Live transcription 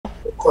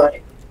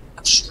recording.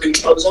 Stream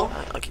goes on.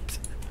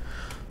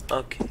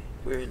 Okay,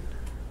 we're in.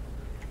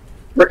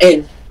 We're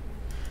in.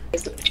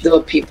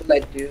 The people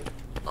that do.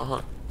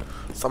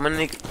 So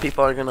many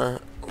people are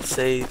gonna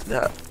say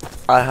that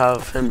I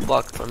have him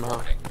blocked or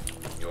not.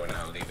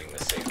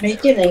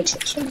 Make an intro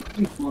song.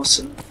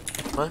 Awesome.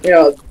 What? You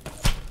know,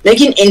 make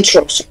an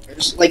intro song.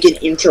 Like an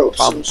intro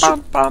song.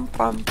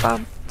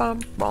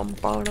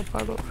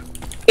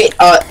 Hey,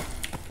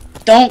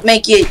 don't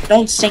make it.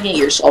 Don't sing it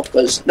yourself,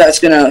 because that's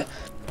gonna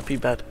be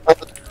bad.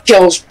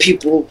 Kills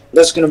people.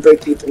 That's gonna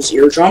break people's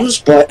eardrums.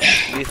 But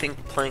do you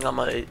think playing on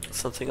my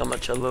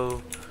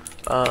cello,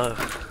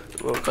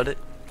 will cut it?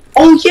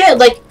 Oh yeah,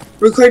 like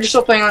record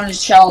yourself playing on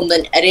his cello and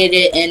then edit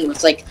it in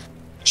with like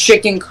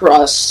chicken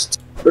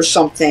crust or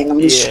something on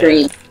the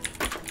screen,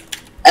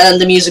 and then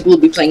the music will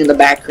be playing in the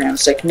background.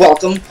 It's like,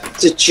 welcome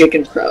to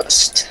Chicken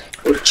Crust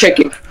or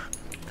Chicken.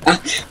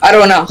 I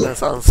don't know. That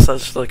sounds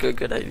such like a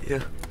good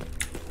idea.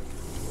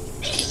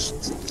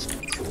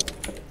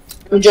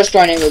 I'm just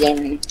joining the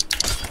game.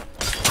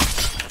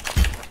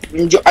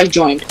 I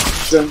joined.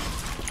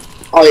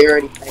 Oh, you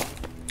already played.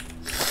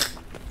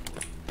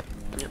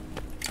 Yep.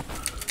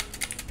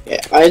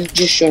 Yeah, I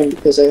just joined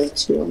because I had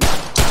to.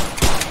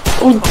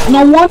 Oh,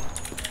 no one.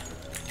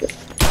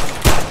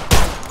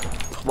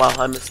 Wow,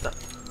 I missed that.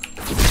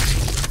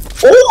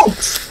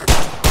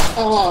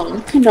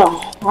 Oh, kind of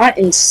hot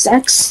and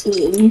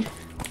sexy.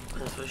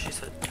 That's what she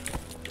said.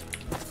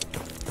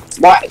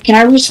 Why? Can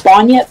I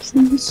respawn yet,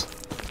 please?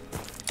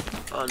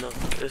 Oh no,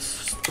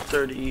 it's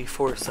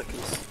 34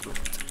 seconds.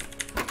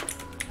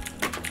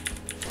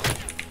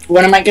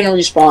 When am I gonna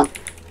respawn?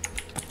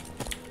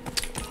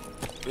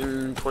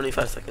 In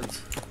 25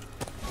 seconds.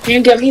 Can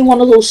you get me one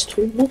of those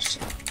tools?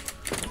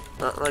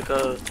 Not like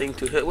a thing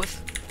to hit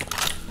with?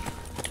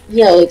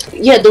 Yeah, like,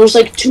 yeah, there was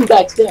like two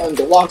back there in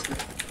the locker.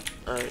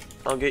 Alright,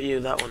 I'll get you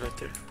that one right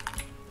there.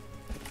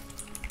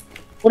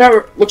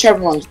 Whichever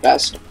one's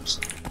best.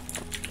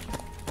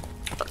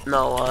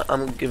 No,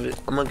 I'm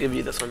gonna give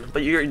you this one.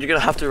 But you're gonna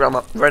have to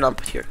run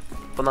up here.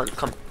 Hold on,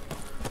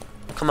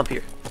 come up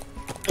here.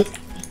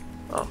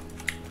 Oh.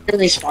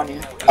 Respawn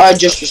you.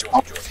 Just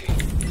respawn.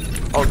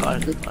 Oh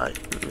god, I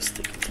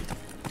mistaken.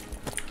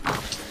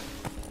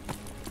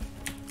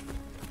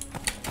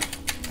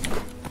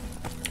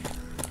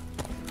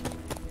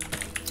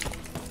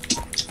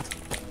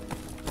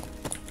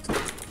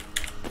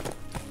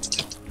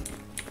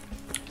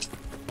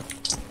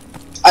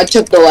 I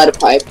took the lead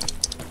pipe.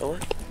 Oh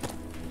what?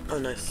 Oh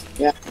nice.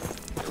 Yeah.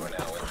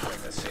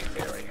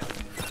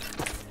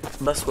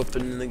 Best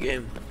weapon in the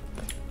game.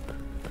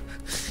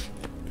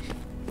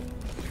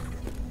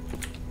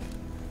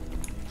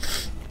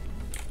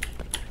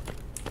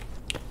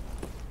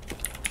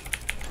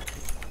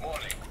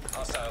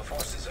 Hostile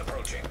forces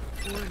approaching.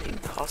 Warning,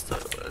 hostile.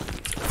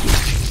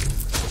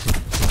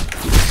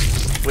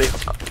 Wait,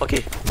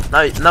 okay.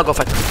 Now go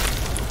fight him.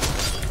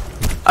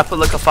 I put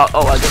like a foul.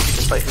 Oh, I guess you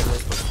can fight him.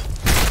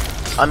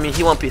 I mean,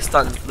 he won't be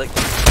stunned. Like,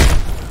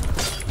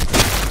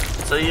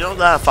 so you know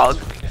that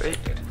fog, right?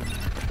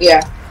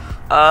 Yeah.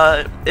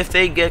 If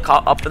they get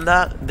caught up in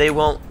that, they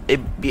won't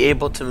be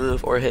able to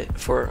move or hit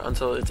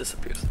until it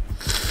disappears.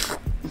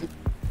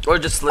 Or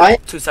just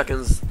like 2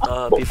 seconds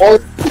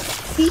before.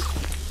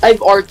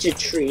 I've arched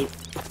tree.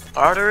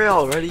 Artery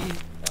already?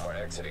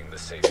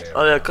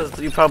 Oh yeah, because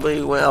you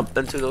probably went up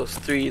into those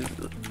 3.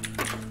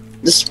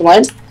 The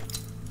splint?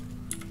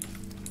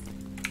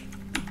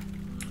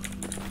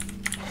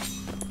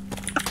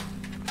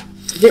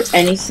 Is there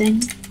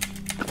anything?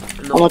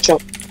 No. How much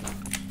up?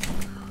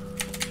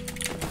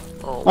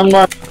 Oh. One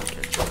more.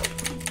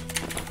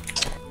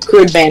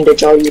 Crude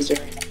bandage, I'll use it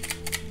right now.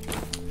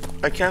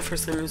 I can't for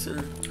some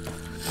reason,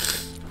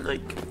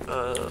 like,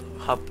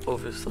 hop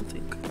over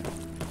something.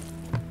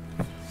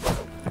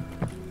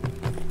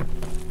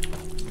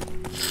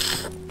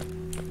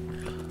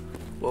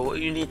 Well, what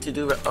you need to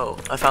do, oh,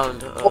 I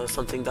found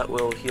something that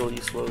will heal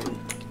you slowly.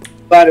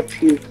 About a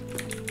puke.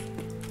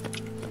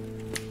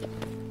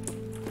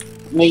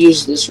 I'm gonna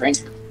use this ring.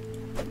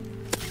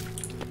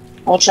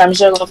 How much time is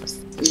there left?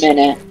 A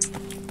minute.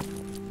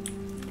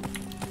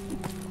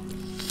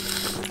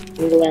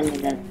 A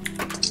minute.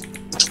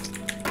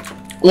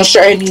 I'm gonna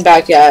start heading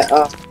back at,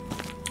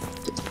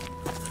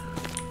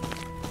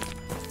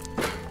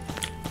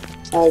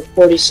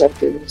 40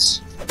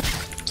 seconds.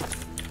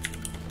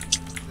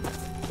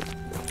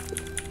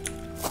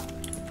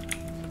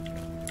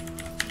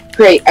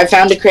 Crate, I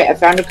found a crate, I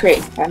found a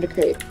crate.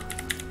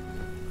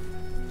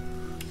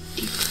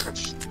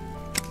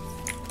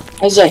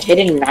 Has a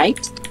hidden knife?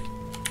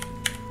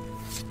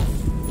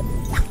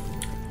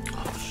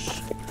 Oh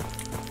shit.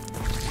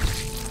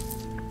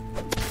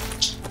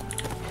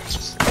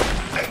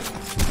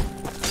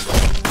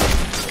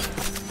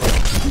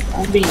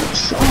 I'm being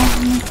shot.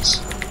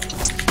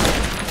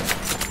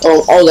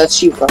 Oh,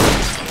 that's you, bro.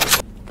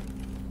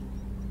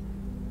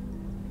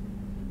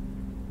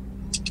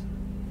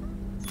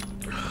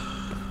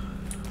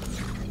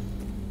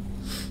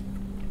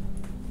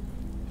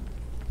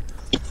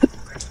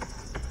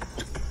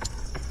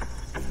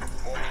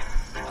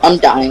 I'm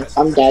dying.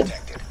 I'm dead.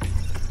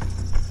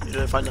 You're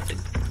gonna find nothing.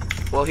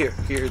 Well, here,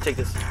 take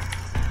this.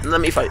 And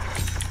let me fight.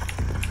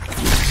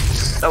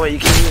 Oh wait, you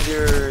can use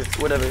your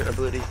whatever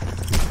ability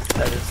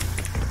that is.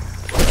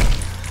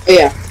 Oh,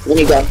 yeah, let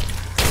me go.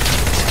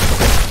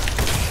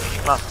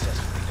 Ah.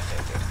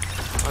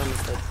 I'm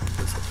dead.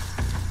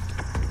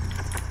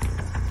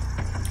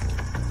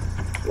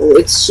 Oh,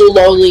 it's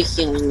slowly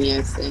healing me,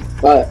 I think,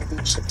 but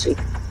I should take.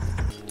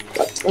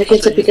 But I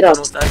get to pick it up.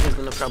 Almost he's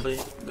gonna probably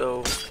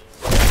go.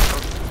 Oh,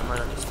 I might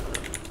not just do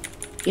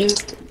it. Yeah.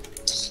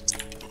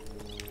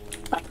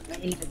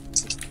 I need to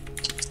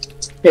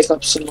pick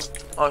up some.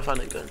 Oh, I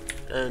found a gun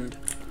and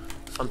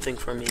something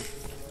for me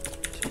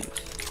to use.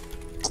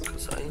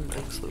 Because I am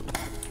slow.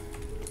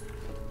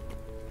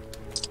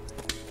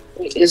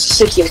 Wait, is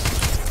sick here.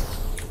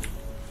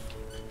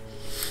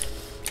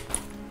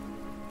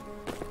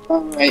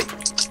 Alright.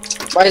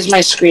 Why is my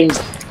screen?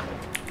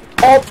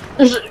 Oh,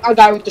 there's a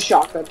guy with the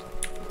shotgun.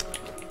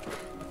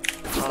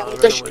 Run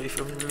away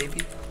from him,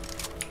 maybe?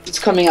 It's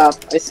coming up,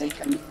 I think.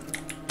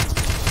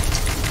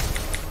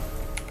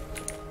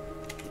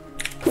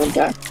 One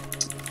guy.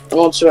 I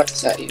won't survive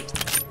without you.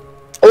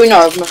 Oh, no,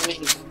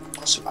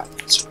 I'll survive.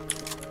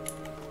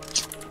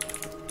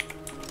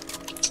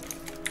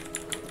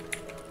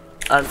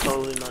 I'm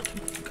totally not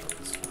taking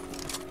guns.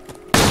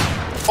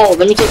 Oh,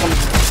 let me take him.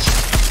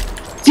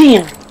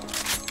 Damn!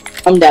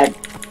 I'm dead.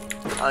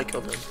 I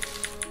killed him.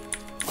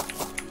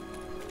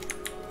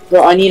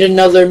 Bro, I need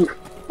another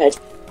med.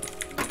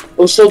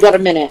 We still got a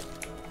minute.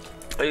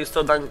 Are you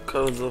still done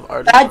because of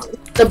art?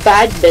 The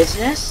bad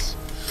business?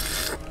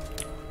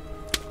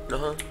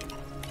 Uh-huh.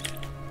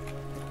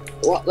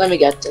 Well, let me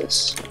get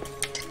this.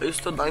 Are you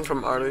still dying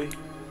from artery?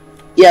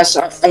 Yes,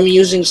 I'm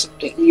using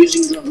something. I'm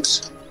using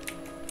drugs.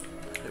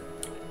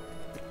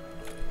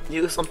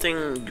 Use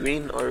something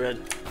green or red.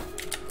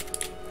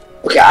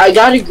 Okay, I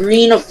got a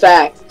green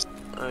effect.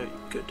 Alright,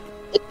 good.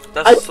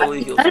 That's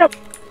slowly heals you.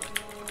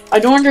 I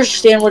don't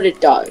understand what it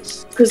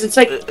does. Because it's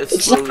like... It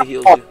slowly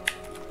heals hard. you.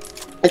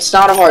 It's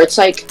not hard. It's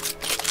like...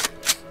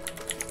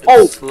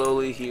 It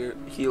slowly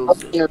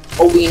heals you.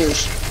 Oh,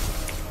 wieners.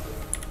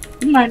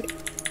 Come on.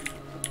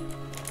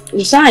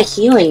 It's not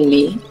healing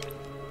me.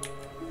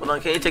 Hold on,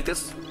 can you take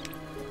this?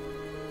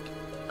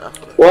 Ah,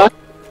 what?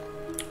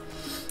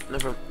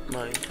 Never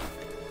mind.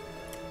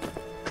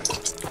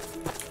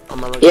 Oh,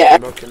 my leg's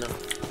broken now.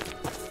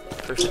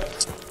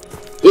 Perfect.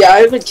 Yeah, I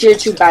have a tier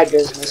 2 bad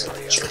business.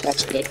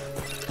 That's good.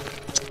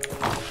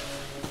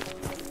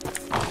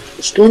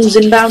 The storm's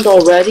inbound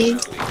already?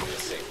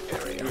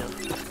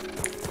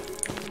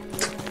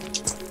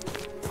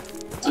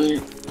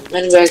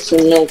 Many back to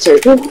the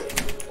military.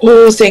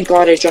 Oh, thank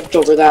God I jumped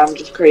over that. I'm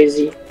just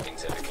crazy.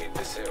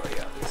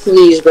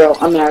 Please, bro,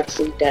 I'm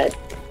actually dead.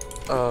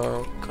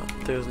 Oh, God,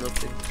 there's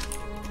nothing.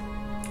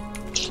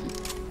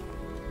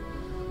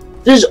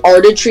 Does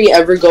artistry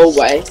ever go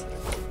away?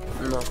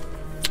 No.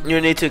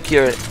 You need to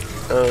cure it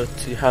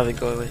to have it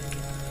go away.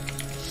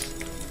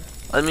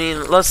 I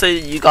mean, let's say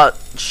you got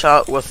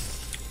shot with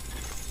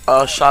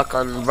a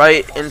shotgun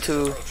right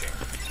into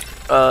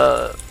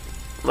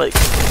like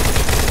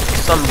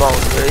some bone,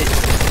 right?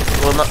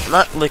 Well,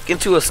 not like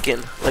into a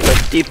skin, like a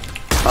deep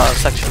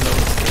section of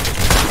the skin.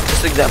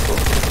 Just example.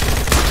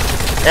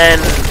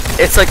 And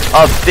it's like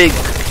a big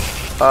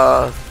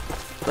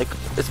like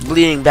it's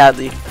bleeding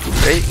badly,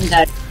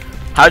 right?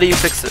 How do you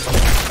fix it?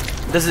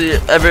 Does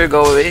it ever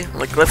go away?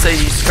 Like, let's say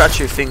you scratch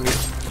your finger,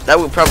 that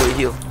would probably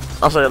heal.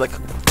 I'm sorry, like,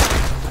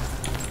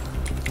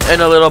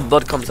 and a little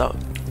blood comes out.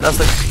 That's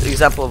like an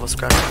example of a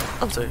scratch.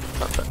 I'm sorry,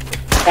 not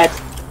that.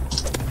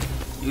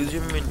 Use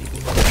your mini.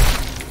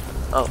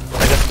 Oh,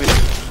 I guess we did.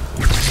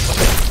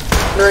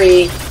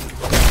 3.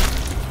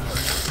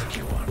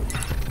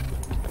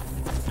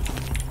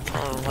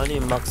 Oh, I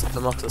need Max.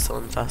 The Max is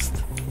selling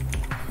fast.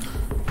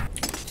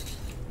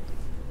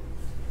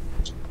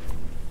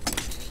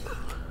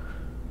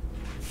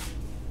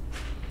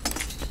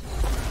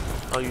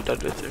 Oh, you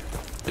died right there.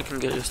 You can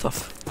get your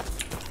stuff.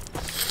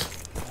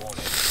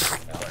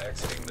 Now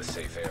exiting the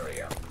safe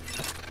area.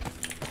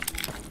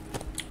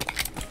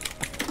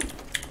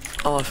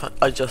 Oh,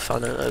 I just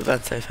found an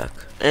advanced safe hack.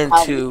 And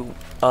two,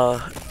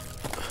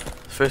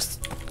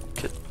 first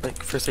kit,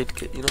 like first aid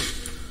kit, you know?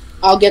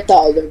 I'll get the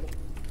other one.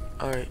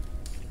 Alright.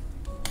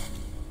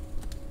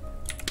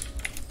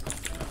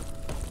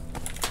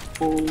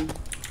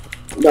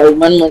 No,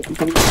 one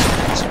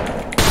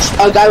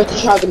a guy with the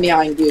shotgun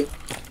behind you.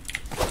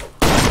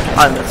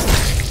 I missed.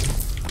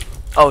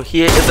 Oh,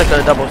 he is like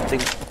a double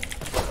thing.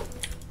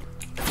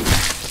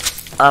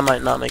 I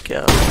might not make it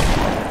out.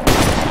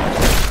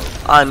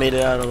 I made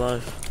it out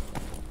alive.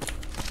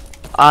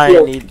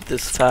 I need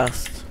this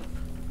fast.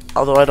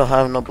 Although I don't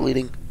have no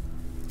bleeding.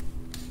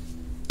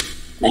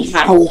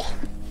 How?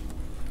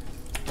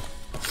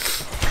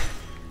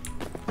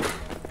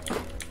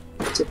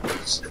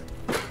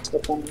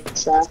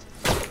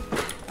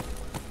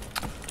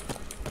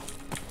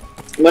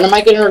 When am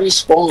I gonna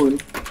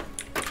respawn?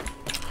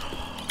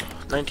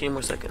 19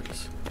 more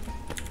seconds.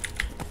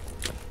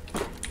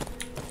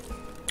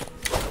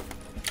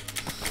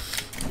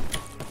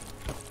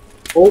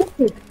 Oh.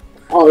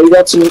 Oh, you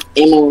got some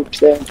ammo up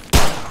there.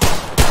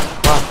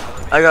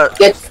 Wow, I got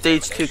Get-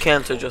 stage 2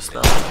 cancer just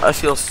now. I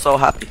feel so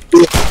happy.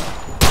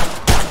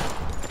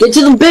 Get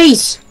to the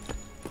base!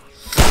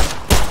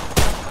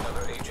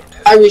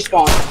 I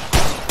respawn.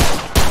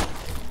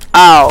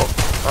 Ow!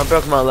 I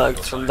broke my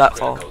legs from that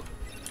fall.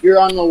 You're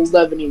on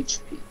 11 HP.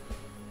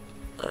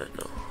 I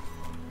know.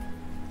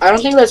 I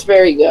don't think that's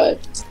very good.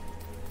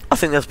 I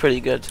think that's pretty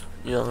good.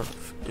 You know,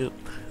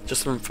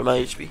 just for my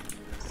HP.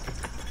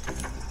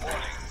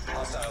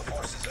 Hostile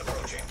forces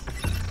approaching.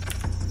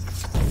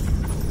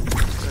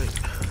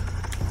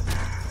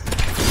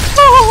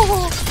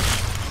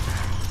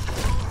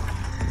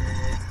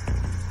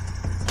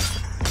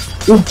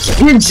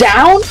 You're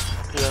down?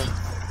 Yeah.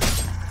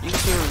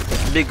 Use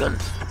your big gun.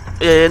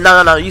 Yeah,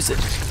 no, use it.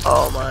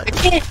 Oh my. I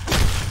can't.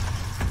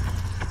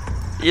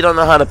 You don't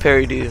know how to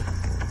parry, do you?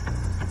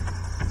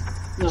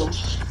 No.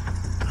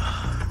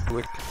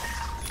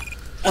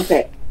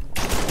 Okay.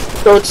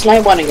 So it's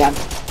night 1 again.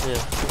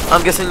 Yeah.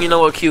 I'm guessing you know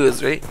what Q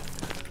is, right?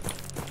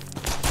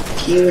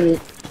 You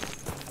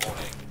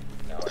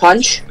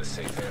punch? The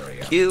safe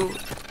area. Q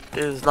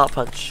is not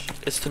punch.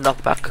 It's to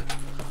knock back.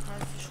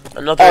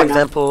 Another Oh, no.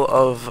 example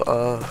of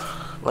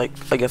like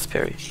I guess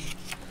parry.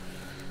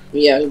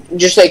 Yeah,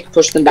 just like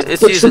push them back.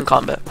 It's Push used in them-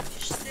 combat.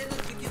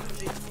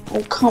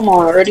 Oh, come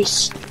on, already.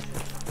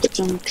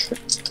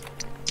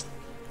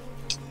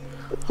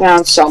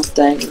 Found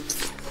something.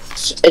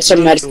 It's a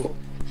medical.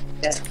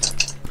 Yeah.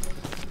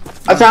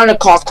 I found a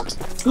cock.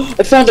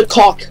 I found a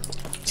cock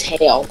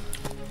tail.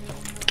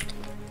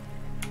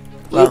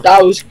 Wow. You thought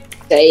I was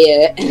gonna say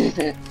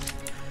it.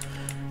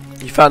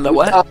 You found a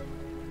what?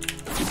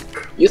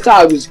 You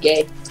thought I was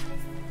gay.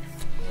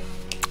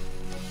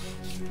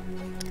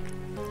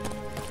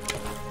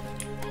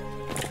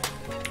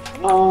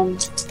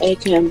 It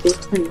can be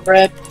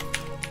rep.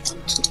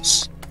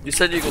 You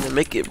said you're gonna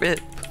make it rip.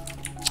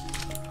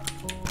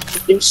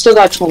 You still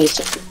got 20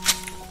 seconds.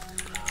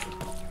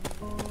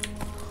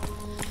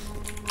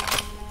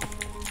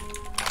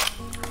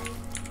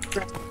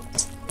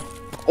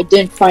 I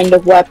didn't find a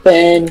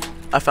weapon.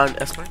 I found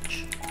S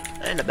march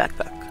and a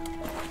backpack.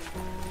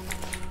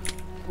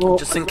 Well,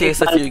 Just in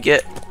case if you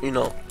get, you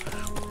know.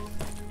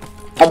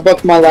 I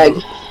broke my leg.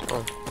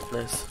 Oh,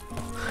 nice.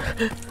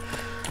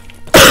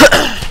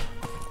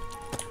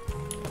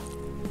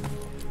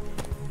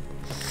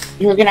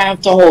 You're gonna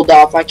have to hold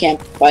off. I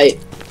can't fight.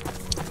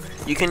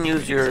 You can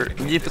use your.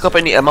 Did you pick up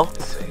any ammo?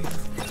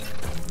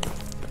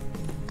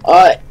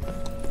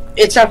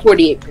 It's at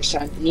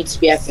 48%. It needs to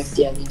be at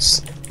 50 at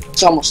least.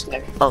 It's almost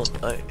there. Oh,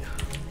 alright.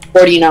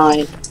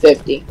 49,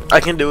 50. I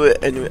can do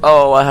it anyway.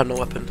 Oh, I have no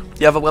weapon. Do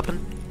you have a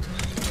weapon?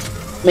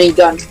 Main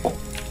gun.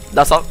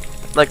 That's all?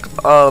 Like,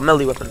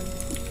 melee weapon.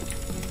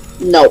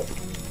 Nope.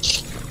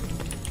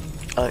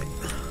 Alright.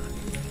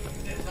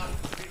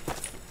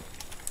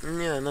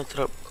 Yeah, that's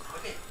up.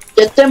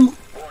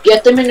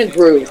 Get them in a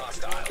groove.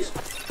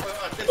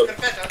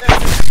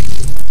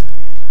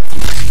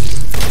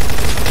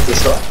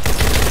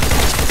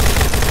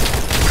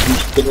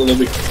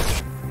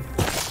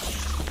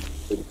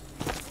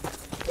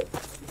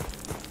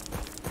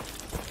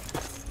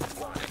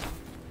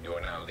 You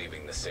are now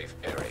leaving the safe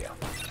area.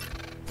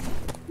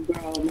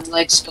 Bro, my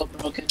leg's still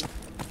broken.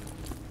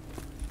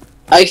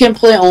 I can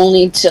play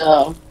only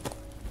to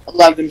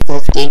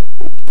 11:50.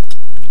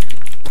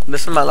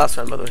 This is my last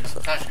round, by the way, so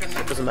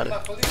it doesn't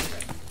matter.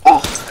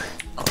 Oh.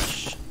 Oh,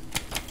 shit.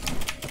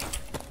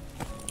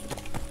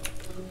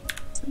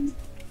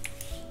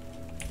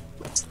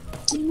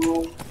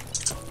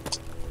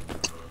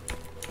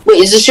 Wait,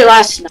 is this your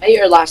last night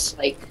or last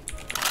like?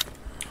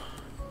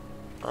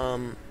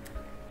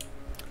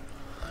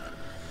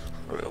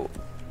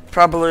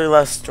 Probably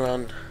last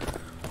round.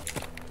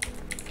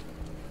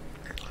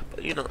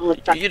 But you Oh,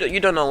 you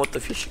don't know what the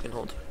future can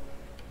hold.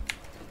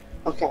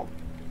 Okay.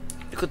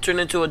 You could turn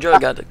into a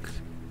drug addict.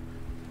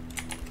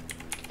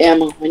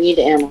 Ammo. I need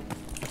ammo.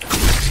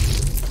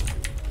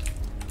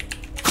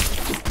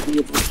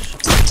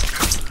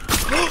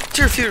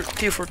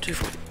 Tier 4.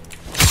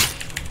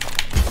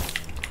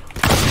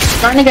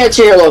 Trying to get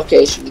to your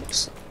location.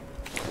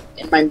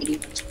 In my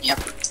meeting, yeah,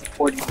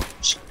 40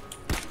 minutes.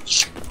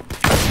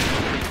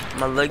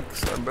 My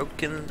legs are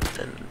broken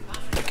and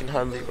I can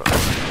hardly run.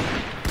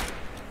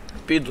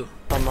 Pido,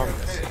 my mom.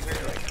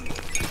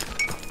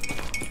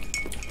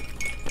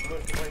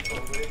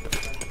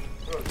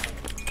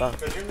 Tá.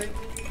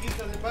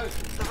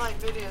 Давай,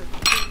 бери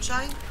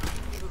чай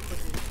и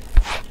выходи.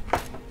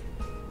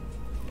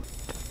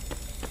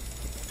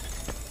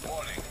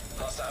 Warning.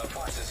 Hostile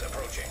forces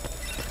approaching.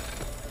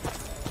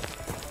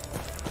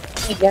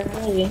 Yeah.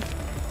 Warning.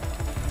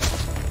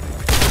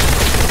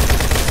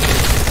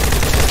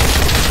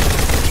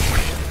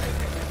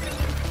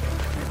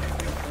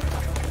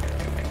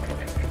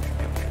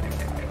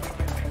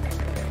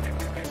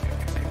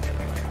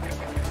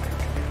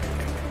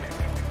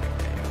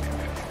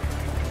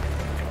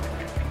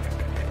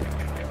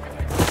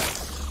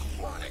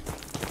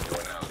 You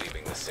are now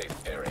leaving the safe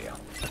area.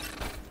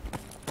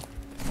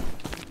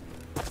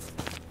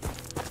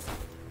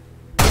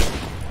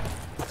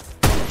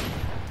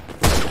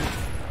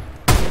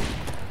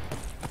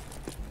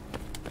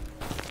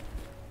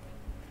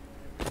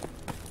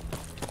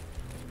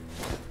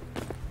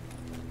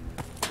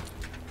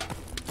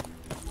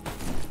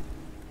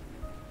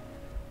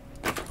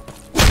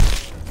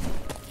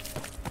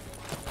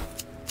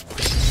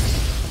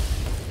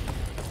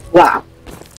 Wow.